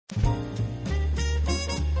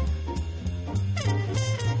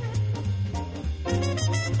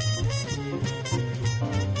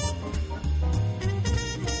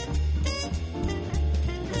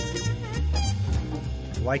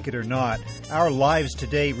like it or not, our lives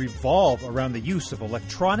today revolve around the use of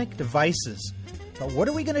electronic devices. But what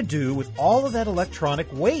are we going to do with all of that electronic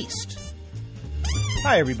waste?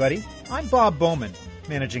 Hi, everybody. I'm Bob Bowman,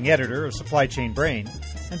 managing editor of Supply Chain Brain,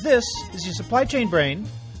 and this is your Supply Chain Brain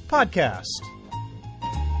podcast.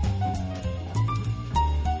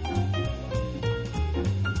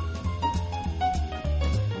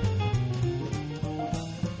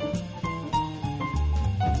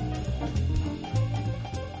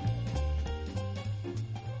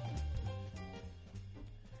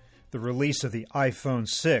 The release of the iPhone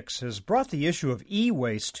 6 has brought the issue of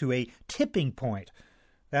e-waste to a tipping point.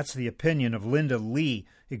 That's the opinion of Linda Li,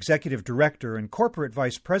 Executive Director and Corporate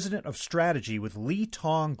Vice President of Strategy with Li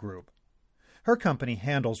Tong Group. Her company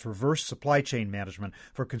handles reverse supply chain management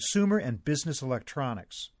for consumer and business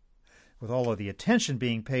electronics. With all of the attention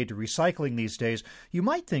being paid to recycling these days, you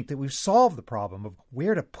might think that we've solved the problem of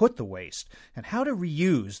where to put the waste and how to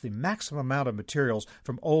reuse the maximum amount of materials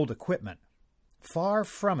from old equipment. Far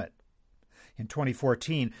from it. In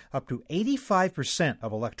 2014, up to 85%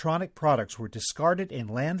 of electronic products were discarded in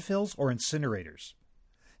landfills or incinerators.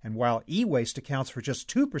 And while e-waste accounts for just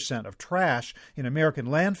 2% of trash in American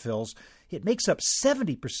landfills, it makes up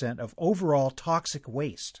 70% of overall toxic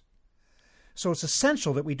waste. So it's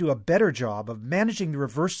essential that we do a better job of managing the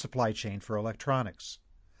reverse supply chain for electronics.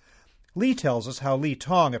 Li tells us how Li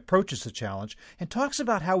Tong approaches the challenge and talks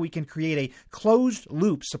about how we can create a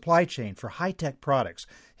closed-loop supply chain for high-tech products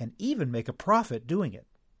and even make a profit doing it.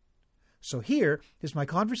 So here is my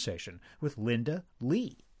conversation with Linda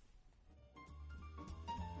Li.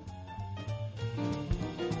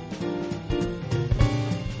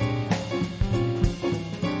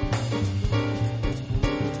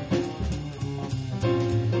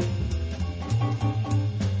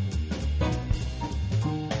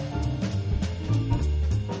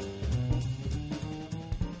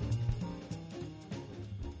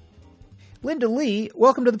 Linda Li,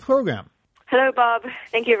 welcome to the program. Hello, Bob.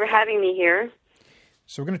 Thank you for having me here.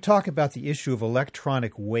 So we're going to talk about the issue of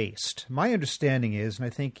electronic waste. My understanding is, and I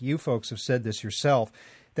think you folks have said this yourself,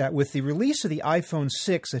 that with the release of the iPhone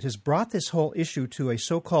 6, it has brought this whole issue to a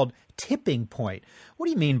so-called tipping point. What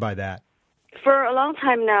do you mean by that? For a long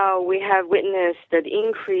time now, we have witnessed the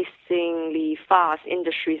increasingly fast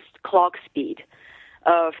industry's clock speed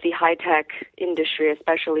of the high-tech industry,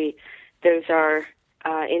 especially those are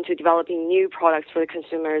into developing new products for the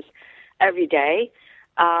consumers every day.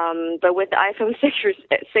 But with the iPhone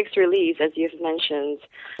 6 release, as you've mentioned,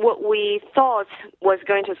 what we thought was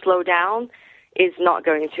going to slow down is not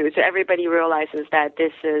going to. So everybody realizes that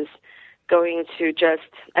this is going to just,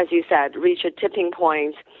 as you said, reach a tipping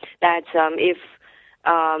point that if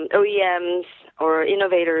OEMs or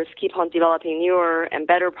innovators keep on developing newer and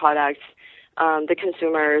better products, the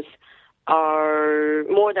consumers are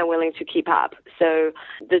more than willing to keep up. So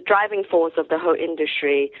the driving force of the whole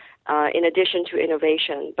industry, in addition to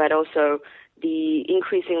innovation, but also the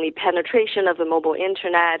increasingly penetration of the mobile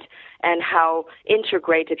internet and how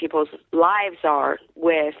integrated people's lives are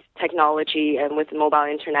with technology and with the mobile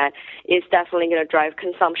internet, is definitely going to drive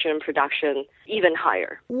consumption and production even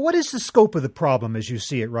higher. What is the scope of the problem as you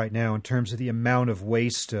see it right now in terms of the amount of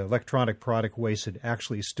waste, electronic product waste that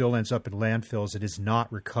actually still ends up in landfills that is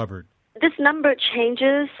not recovered? This number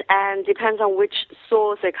changes and depends on which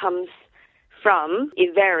source it comes from.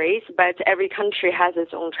 It varies, but every country has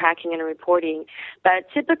its own tracking and reporting.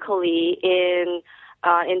 But typically in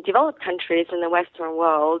developed countries in the Western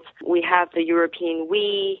world, we have the European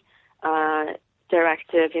WEEE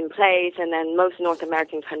directive in place, and then most North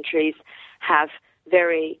American countries have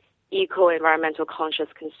very eco-environmental conscious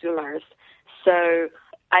consumers. So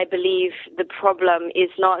I believe the problem is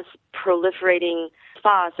not proliferating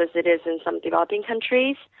fast as it is in some developing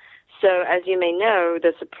countries. So as you may know,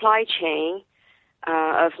 the supply chain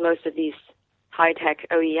of most of these high-tech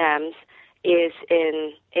OEMs is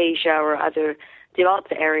in Asia or other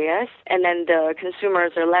developed areas, and then the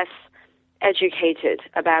consumers are less educated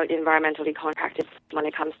about environmentally conscious practice when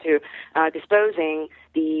it comes to disposing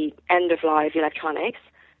the end-of-life electronics.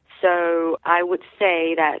 So I would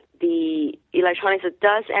say that the electronics that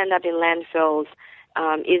does end up in landfills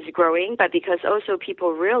is growing, but because also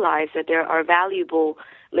people realize that there are valuable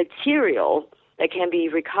material that can be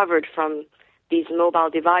recovered from these mobile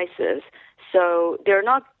devices. So they're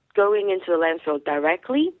not going into the landfill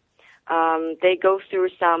directly. They go through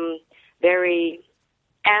some very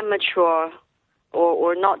amateur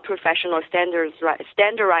or not professional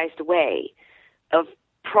standardized way of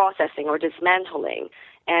processing or dismantling,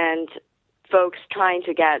 and folks trying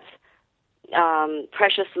to get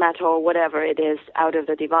precious metal, whatever it is, out of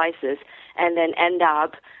the devices, and then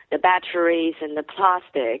the batteries and the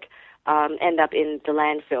plastic end up in the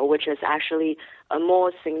landfill, which is actually a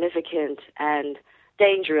more significant and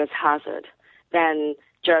dangerous hazard than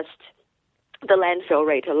just the landfill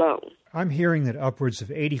rate alone. I'm hearing that upwards of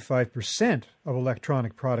 85% of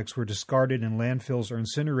electronic products were discarded in landfills or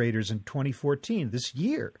incinerators in 2014, this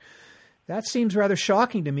year. That seems rather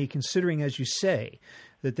shocking to me, considering, as you say,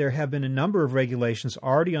 that there have been a number of regulations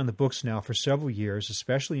already on the books now for several years,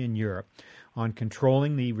 especially in Europe, on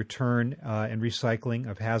controlling the return and recycling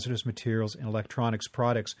of hazardous materials in electronics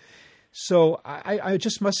products. So I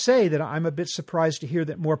just must say that I'm a bit surprised to hear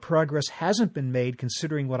that more progress hasn't been made,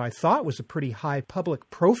 considering what I thought was a pretty high public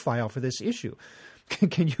profile for this issue.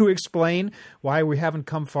 Can you explain why we haven't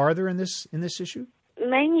come farther in this issue?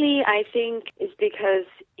 Mainly, I think, is because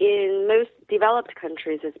in most developed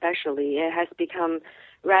countries especially, it has become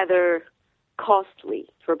rather costly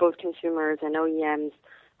for both consumers and OEMs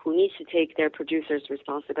who need to take their producers'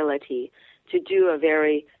 responsibility to do a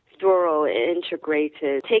very thorough,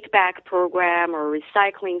 integrated take-back program or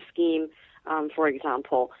recycling scheme, for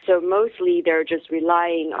example. So mostly they're just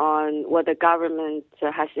relying on what the government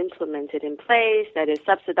has implemented in place, that is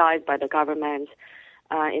subsidized by the government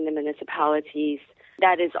in the municipalities.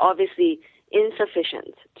 That is obviously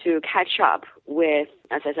insufficient to catch up with,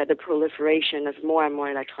 as I said, the proliferation of more and more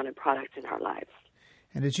electronic products in our lives.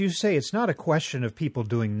 And as you say, it's not a question of people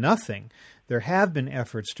doing nothing. There have been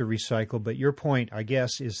efforts to recycle, but your point, I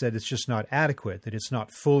guess, is that it's just not adequate, that it's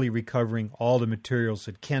not fully recovering all the materials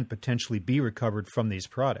that can potentially be recovered from these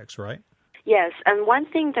products, right? Yes, and one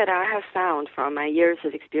thing that I have found from my years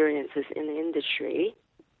of experiences in the industry,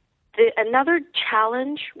 another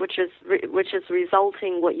challenge, which is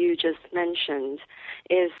resulting what you just mentioned,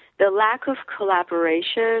 is the lack of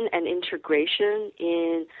collaboration and integration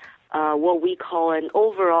in what we call an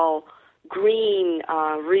overall green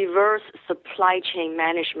reverse supply chain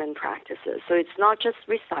management practices. So it's not just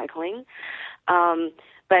recycling,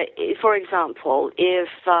 but for example, if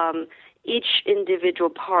each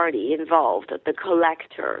individual party involved, the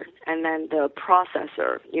collector and then the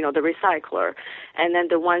processor, the recycler, and then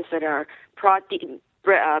the ones that are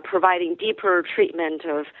providing deeper treatment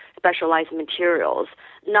of specialized materials,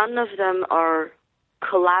 none of them are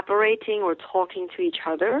collaborating or talking to each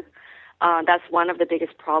other. That's one of the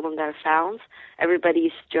biggest problems that I found.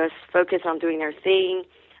 Everybody's just focused on doing their thing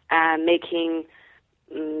and making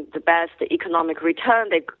the best economic return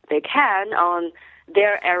they can on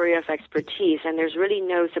their area of expertise, and there's really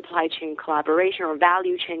no supply chain collaboration or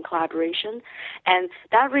value chain collaboration, and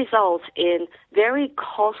that results in very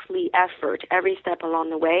costly effort every step along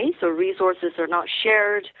the way. So resources are not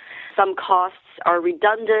shared, some costs are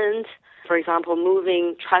redundant. For example,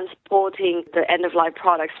 transporting the end-of-life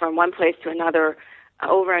products from one place to another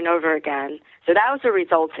over and over again. So that was a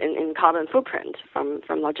result in carbon footprint from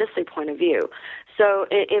logistic point of view. So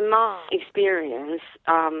in my experience,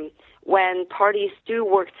 when parties do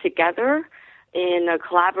work together in a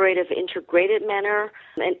collaborative, integrated manner,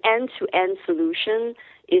 an end-to-end solution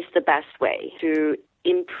is the best way to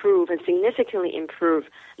improve and significantly improve,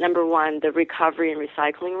 number one, the recovery and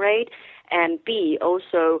recycling rate, and B,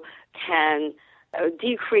 also can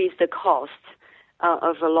decrease the cost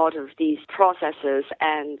of a lot of these processes,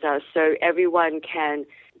 and so everyone can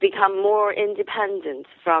become more independent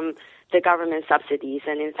from the government subsidies,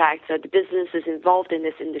 and in fact, the businesses involved in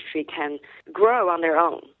this industry can grow on their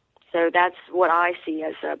own. So that's what I see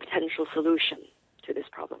as a potential solution to this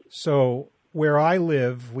problem. So where I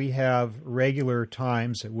live, we have regular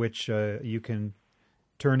times at which you can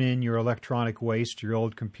turn in your electronic waste, your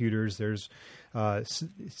old computers. There's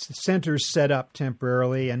centers set up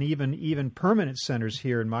temporarily, and even permanent centers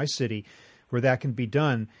here in my city where that can be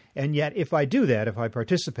done. And yet, if I do that, if I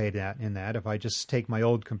participate in that, if I just take my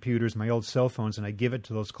old computers, my old cell phones, and I give it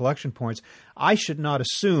to those collection points, I should not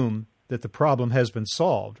assume that the problem has been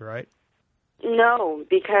solved, right? No,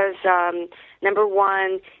 because number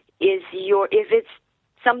one is if it's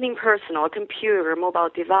something personal, a computer, a mobile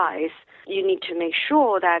device, you need to make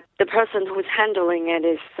sure that the person who's handling it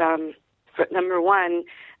is, number one,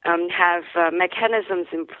 have mechanisms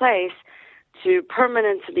in place to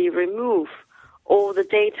permanently remove all the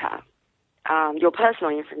data, your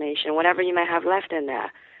personal information, whatever you may have left in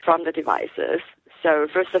there, from the devices. So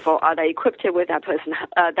first of all, are they equipped with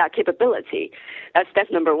that capability?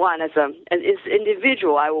 That's number one. As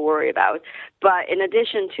individual, I will worry about. But in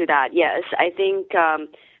addition to that, yes, I think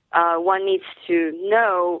one needs to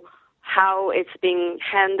know how it's being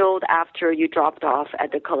handled after you dropped off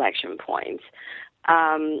at the collection point.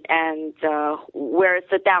 and where it's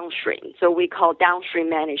the downstream. So we call downstream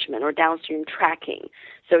management or downstream tracking.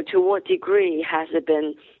 So to what degree has it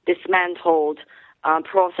been dismantled,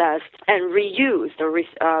 processed, and reused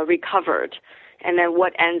or recovered? And then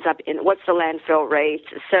what ends up in, what's the landfill rate?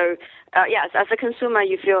 So, yes, as a consumer,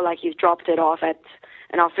 you feel like you've dropped it off at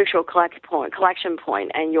an official collection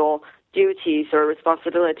point, and your duties or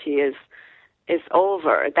responsibility is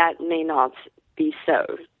over. That may not be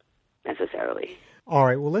so necessarily. All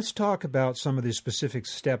right, well, let's talk about some of the specific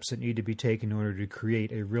steps that need to be taken in order to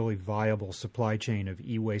create a really viable supply chain of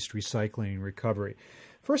e-waste recycling and recovery.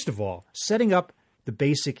 First of all, setting up the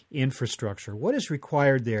basic infrastructure. What is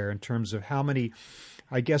required there in terms of how many,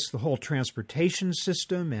 I guess, the whole transportation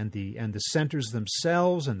system and the centers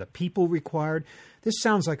themselves and the people required? This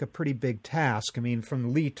sounds like a pretty big task. I mean,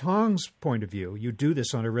 from Lee Tong's point of view, you do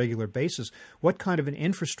this on a regular basis. What kind of an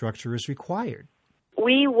infrastructure is required?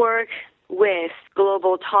 We work with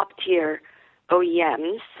global top-tier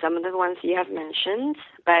OEMs, some of the ones you have mentioned,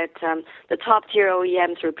 but the top-tier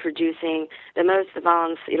OEMs are producing the most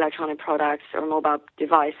advanced electronic products or mobile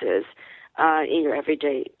devices in your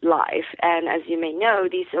everyday life. And as you may know,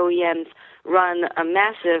 these OEMs run a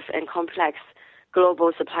massive and complex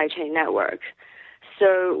global supply chain network.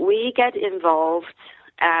 So we get involved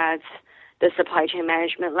at the supply chain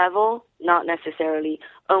management level, not necessarily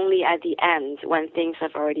only at the end when things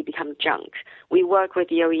have already become junk. We work with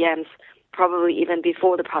the OEMs probably even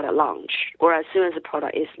before the product launch or as soon as the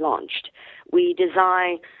product is launched. We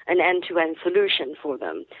design an end-to-end solution for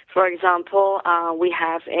them. For example, we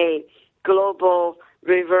have a global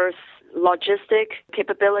reverse logistic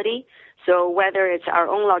capability. So whether it's our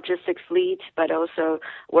own logistics fleet, but also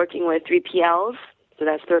working with 3PLs, so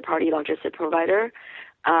that's third-party logistic provider,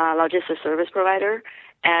 logistics service provider.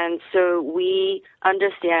 And so we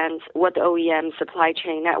understand what the OEM supply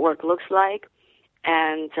chain network looks like,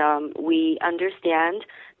 and we understand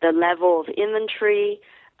the level of inventory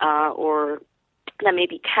or that may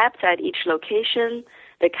be kept at each location,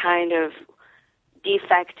 the kind of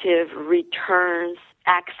defective returns,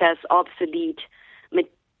 excess, obsolete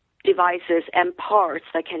devices and parts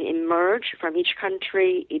that can emerge from each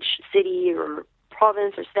country, each city or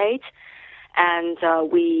province or state.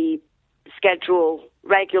 And we schedule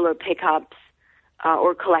regular pickups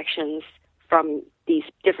or collections from these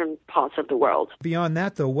different parts of the world. Beyond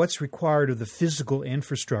that, though, what's required of the physical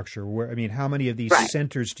infrastructure? How many of these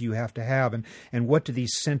centers do you have to have, and what do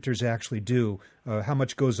these centers actually do? How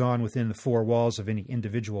much goes on within the four walls of any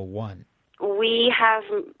individual one? We have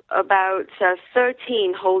about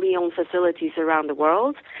 13 wholly owned facilities around the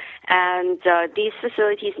world, and these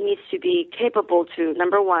facilities need to be capable to,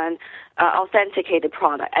 number one, authenticate the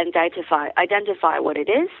product, identify what it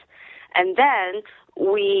is, and then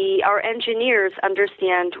our engineers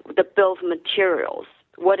understand the bill of materials,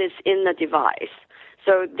 what is in the device.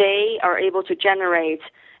 So they are able to generate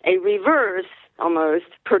a reverse, almost,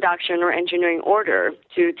 production or engineering order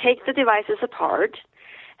to take the devices apart.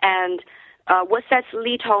 And what sets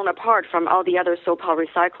Lee Tong apart from all the other so-called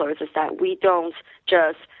recyclers is that we don't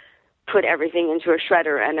just put everything into a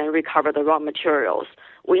shredder and then recover the raw materials.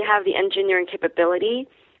 We have the engineering capability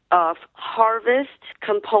of harvest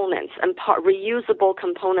components and reusable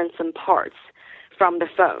components and parts from the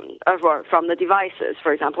phone or from the devices.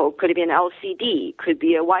 For example, could it be an LCD? Could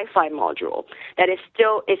be a Wi-Fi module that is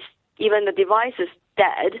still, even the device is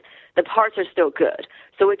dead, the parts are still good.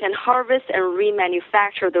 So we can harvest and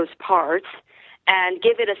remanufacture those parts and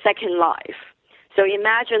give it a second life. So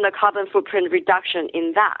imagine the carbon footprint reduction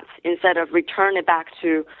in that instead of return it back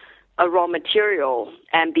to a raw material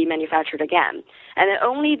and be manufactured again. And then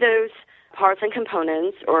only those parts and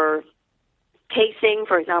components or casing,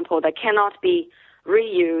 for example, that cannot be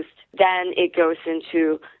reused, then it goes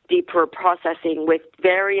into deeper processing with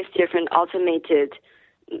various different automated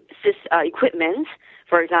equipment.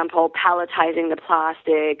 For example, palletizing the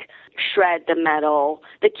plastic, shred the metal.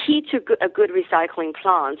 The key to a good recycling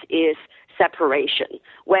plant is separation.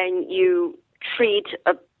 When you treat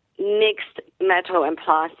a mixed metal and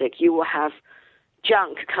plastic, you will have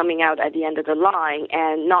junk coming out at the end of the line,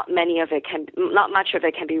 and not much of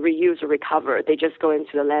it can be reused or recovered. They just go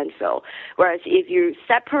into the landfill. Whereas if you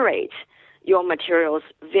separate your materials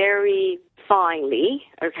very finely,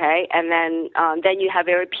 okay, and then you have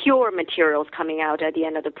very pure materials coming out at the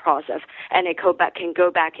end of the process, and it can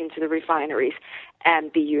go back into the refineries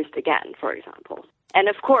and be used again, for example. And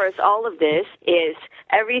of course, all of this is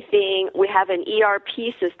everything. We have an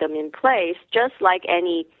ERP system in place, just like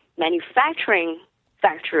any manufacturing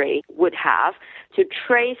factory would have, to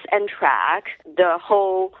trace and track the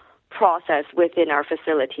whole process within our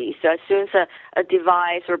facility. So as soon as a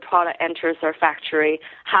device or product enters our factory,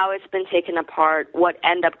 how it's been taken apart, what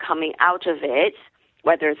end up coming out of it,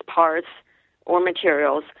 whether it's parts or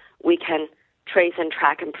materials, we can trace and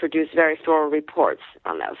track and produce very thorough reports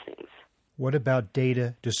on those things. What about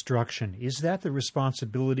data destruction? Is that the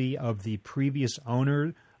responsibility of the previous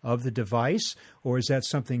owner of the device, or is that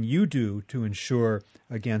something you do to ensure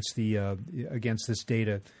against this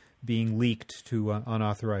data being leaked to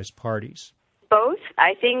unauthorized parties? Both.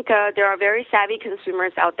 I think there are very savvy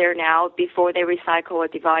consumers out there now. Before they recycle a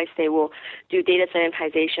device, they will do data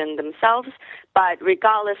sanitization themselves. But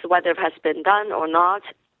regardless of whether it has been done or not,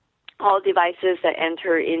 all devices that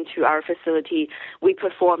enter into our facility, we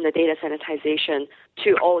perform the data sanitization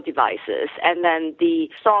to all devices. And then the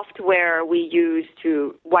software we use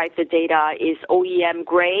to wipe the data is OEM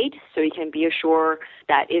grade, so you can be assured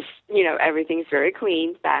that everything's very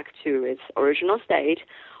clean back to its original state.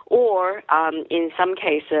 Or in some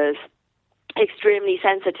cases, extremely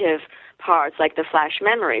sensitive parts like the flash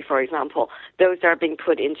memory, for example, those are being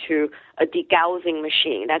put into a degaussing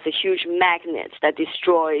machine. That's a huge magnet that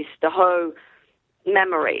destroys the whole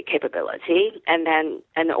memory capability,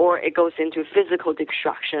 or it goes into physical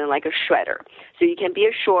destruction like a shredder. So you can be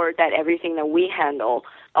assured that everything that we handle,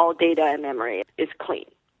 all data and memory, is clean.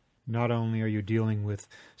 Not only are you dealing with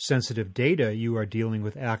sensitive data, you are dealing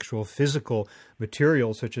with actual physical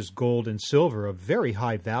materials such as gold and silver of very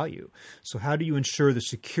high value. So how do you ensure the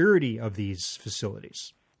security of these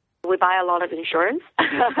facilities? We buy a lot of insurance,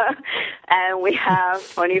 and we have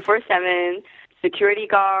 24/7 security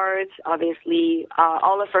guards. Obviously,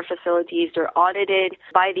 all of our facilities are audited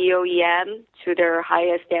by the OEM to their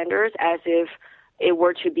highest standards as if it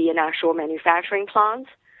were to be an actual manufacturing plant.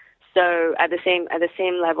 So at the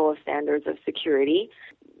same level of standards of security.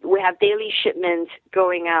 We have daily shipments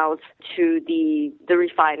going out to the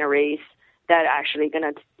refineries that are actually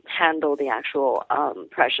going to handle the actual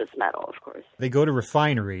precious metal, of course. They go to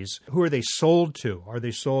refineries. Who are they sold to? Are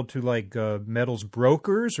they sold to metals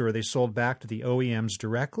brokers, or are they sold back to the OEMs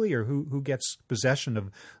directly, or who gets possession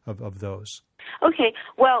of those? Okay,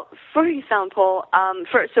 well, for example,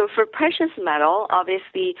 for precious metal,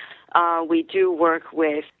 obviously, we do work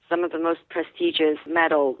with some of the most prestigious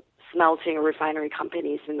metal smelting or refinery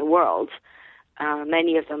companies in the world,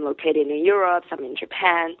 many of them located in Europe, some in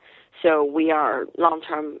Japan. So we are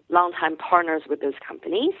long-time partners with those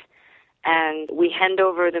companies, and we hand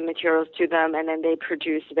over the materials to them, and then they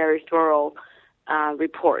produce very thorough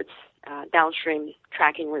reports, downstream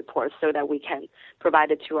tracking reports, so that we can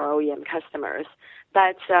provide it to our OEM customers.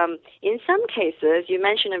 But in some cases, you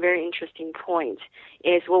mentioned a very interesting point,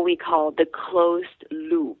 is what we call the closed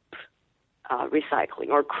loop recycling,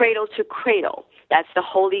 or cradle to cradle. That's the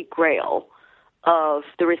holy grail of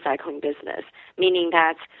the recycling business, meaning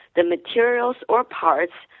that the materials or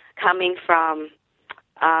parts coming from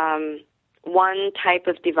one type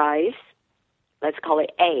of device, let's call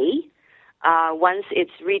it A, once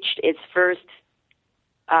it's reached its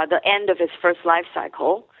the end of its first life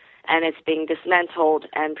cycle, and it's being dismantled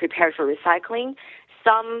and prepared for recycling,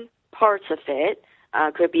 some parts of it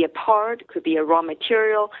could be a part, could be a raw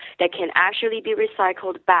material that can actually be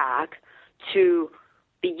recycled back to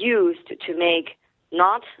be used to make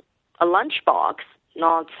not a lunchbox,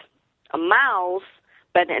 not a mouse,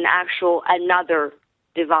 but another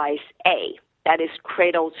device A, that is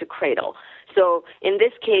cradle to cradle. So in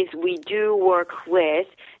this case, we do work with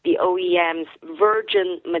the OEM's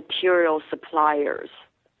virgin material suppliers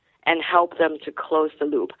and help them to close the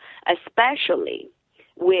loop, especially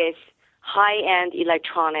with high-end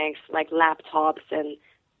electronics like laptops and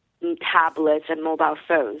tablets and mobile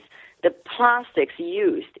phones. The plastics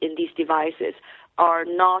used in these devices are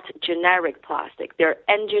not generic plastic. They're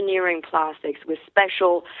engineering plastics with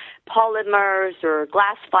special polymers or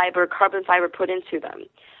glass fiber, carbon fiber put into them.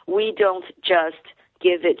 We don't just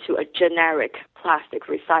give it to a generic plastic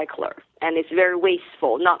recycler, and it's very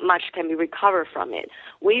wasteful. Not much can be recovered from it.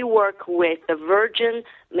 We work with the virgin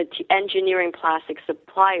engineering plastic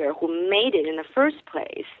supplier who made it in the first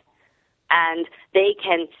place, and they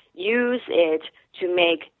can use it to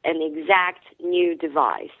make an exact new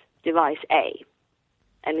device A.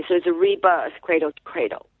 And so it's a rebirth, cradle to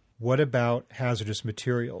cradle. What about hazardous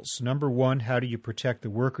materials? Number one, how do you protect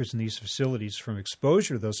the workers in these facilities from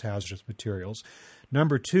exposure to those hazardous materials?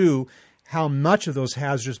 Number two, how much of those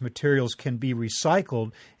hazardous materials can be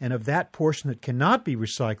recycled? And of that portion that cannot be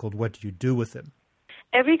recycled, what do you do with them?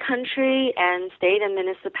 Every country and state and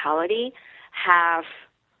municipality have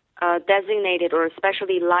designated or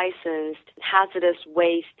specially licensed hazardous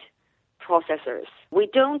waste processors. We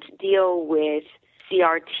don't deal with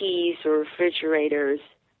CRTs or refrigerators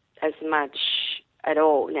as much at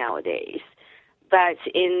all nowadays. But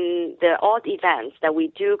in the odd events that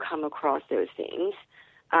we do come across those things,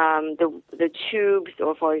 the tubes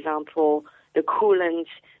or, for example, the coolants,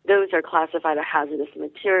 those are classified as hazardous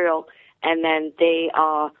material, and then they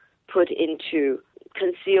are put into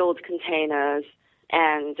concealed containers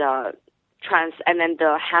and then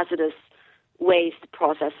the hazardous waste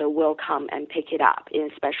processor will come and pick it up in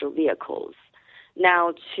special vehicles.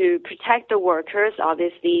 Now, to protect the workers,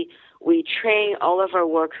 obviously, we train all of our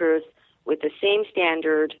workers with the same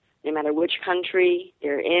standard, no matter which country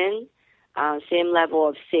they're in, same level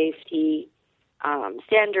of safety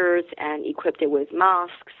standards, and equipped it with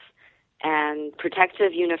masks and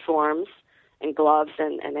protective uniforms and gloves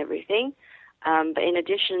and everything. But in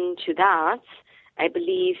addition to that, I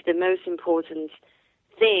believe the most important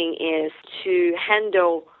thing is to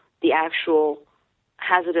handle the actual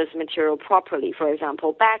hazardous material properly. For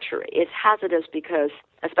example, battery is hazardous because,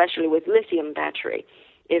 especially with lithium battery,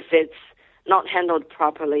 if it's not handled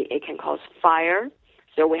properly, it can cause fire.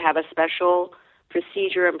 So we have a special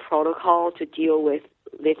procedure and protocol to deal with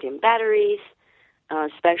lithium batteries,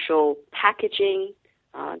 special packaging.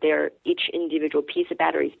 Each individual piece of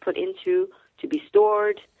battery is put into to be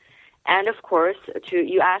stored. And of course,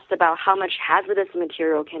 you asked about how much hazardous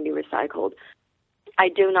material can be recycled. I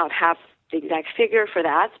do not have the exact figure for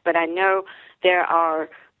that, but I know there are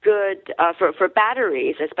good, for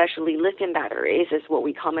batteries, especially lithium batteries, is what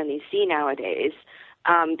we commonly see nowadays.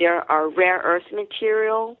 There are rare earth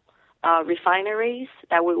material refineries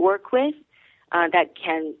that we work with that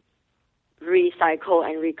can recycle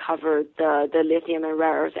and recover the lithium and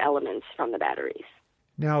rare earth elements from the batteries.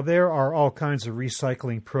 Now, there are all kinds of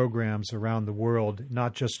recycling programs around the world,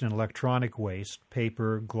 not just in electronic waste,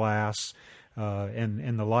 paper, glass,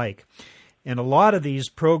 and the like. And a lot of these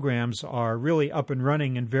programs are really up and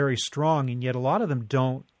running and very strong, and yet a lot of them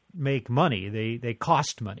don't make money. They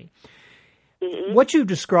cost money. Mm-hmm. What you've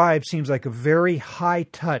described seems like a very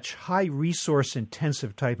high-touch,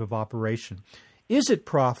 high-resource-intensive type of operation. Is it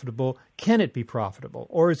profitable? Can it be profitable?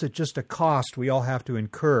 Or is it just a cost we all have to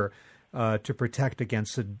incur to protect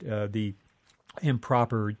against the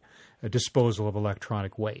improper disposal of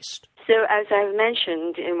electronic waste? So as I've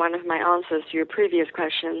mentioned in one of my answers to your previous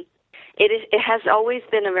question, it has always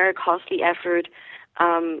been a very costly effort.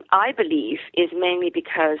 I believe is mainly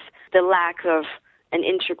because the lack of an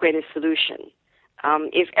integrated solution.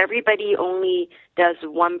 If everybody only does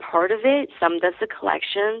one part of it, some does the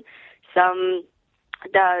collection, some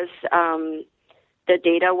does the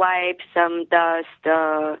data wipe, some does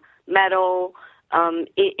the metal.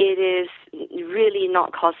 It is really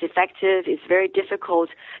not cost effective. It's very difficult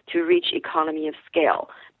to reach economy of scale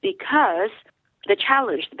because the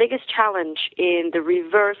biggest challenge in the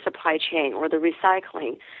reverse supply chain or the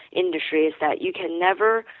recycling industry is that you can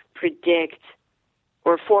never predict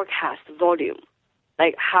or forecast volume,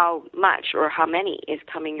 like how much or how many is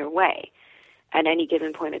coming your way at any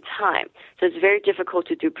given point in time. So it's very difficult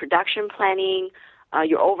to do production planning.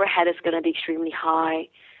 Your overhead is going to be extremely high,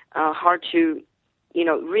 hard to,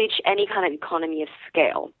 reach any kind of economy of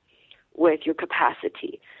scale with your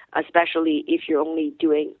capacity, especially if you're only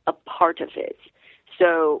doing a part of it.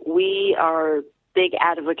 So we are big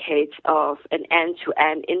advocates of an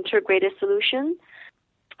end-to-end integrated solution.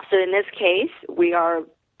 So in this case, we are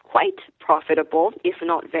quite profitable, if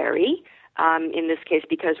not very, in this case,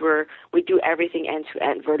 because we do everything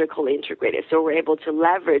end-to-end, vertically integrated. So we're able to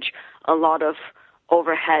leverage a lot of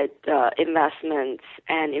overhead investments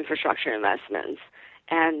and infrastructure investments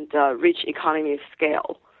and reach economy of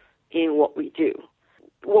scale in what we do.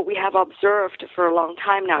 What we have observed for a long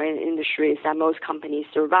time now in the industry is that most companies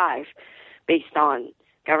survive based on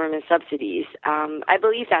government subsidies. I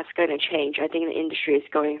believe that's going to change. I think the industry is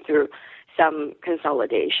going through some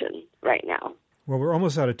consolidation right now. Well, we're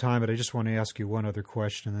almost out of time, but I just want to ask you one other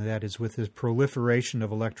question, and that is with the proliferation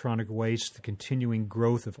of electronic waste, the continuing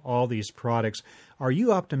growth of all these products, are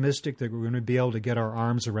you optimistic that we're going to be able to get our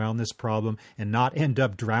arms around this problem and not end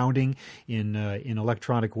up drowning in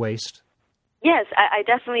electronic waste? Yes, I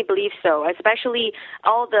definitely believe so, especially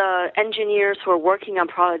all the engineers who are working on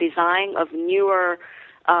product design of newer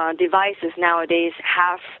devices nowadays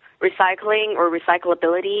have recycling or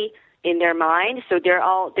recyclability in their mind. So they're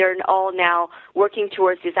all now working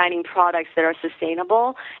towards designing products that are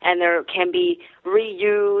sustainable and there can be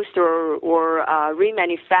reused or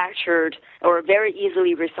remanufactured or very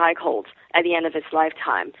easily recycled at the end of its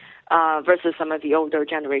lifetime versus some of the older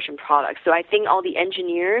generation products. So I think all the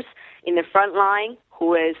engineers in the front line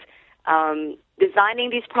who is designing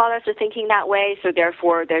these products are thinking that way. So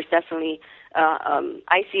therefore, there's definitely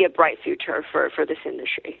I see a bright future for this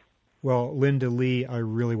industry. Well, Linda Lee, I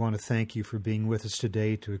really want to thank you for being with us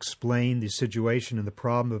today to explain the situation and the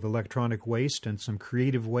problem of electronic waste and some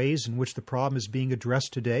creative ways in which the problem is being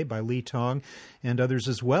addressed today by Lee Tong and others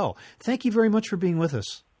as well. Thank you very much for being with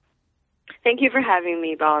us. Thank you for having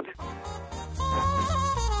me, Bob.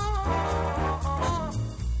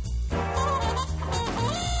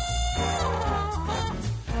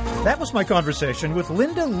 That was my conversation with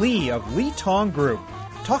Linda Lee of Lee Tong Group,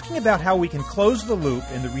 talking about how we can close the loop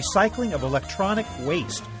in the recycling of electronic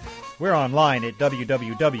waste. We're online at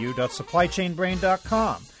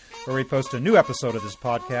www.supplychainbrain.com, where we post a new episode of this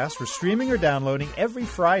podcast for streaming or downloading every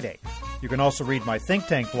Friday. You can also read my Think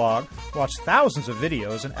Tank blog, watch thousands of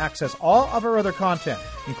videos, and access all of our other content,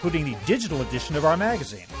 including the digital edition of our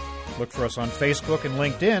magazine. Look for us on Facebook and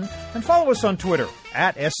LinkedIn, and follow us on Twitter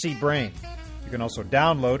at SCBrain. You can also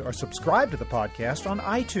download or subscribe to the podcast on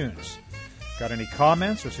iTunes. Got any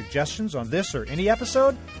comments or suggestions on this or any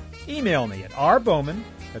episode? Email me at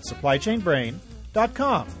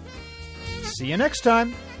rbowman@supplychainbrain.com. See you next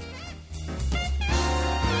time.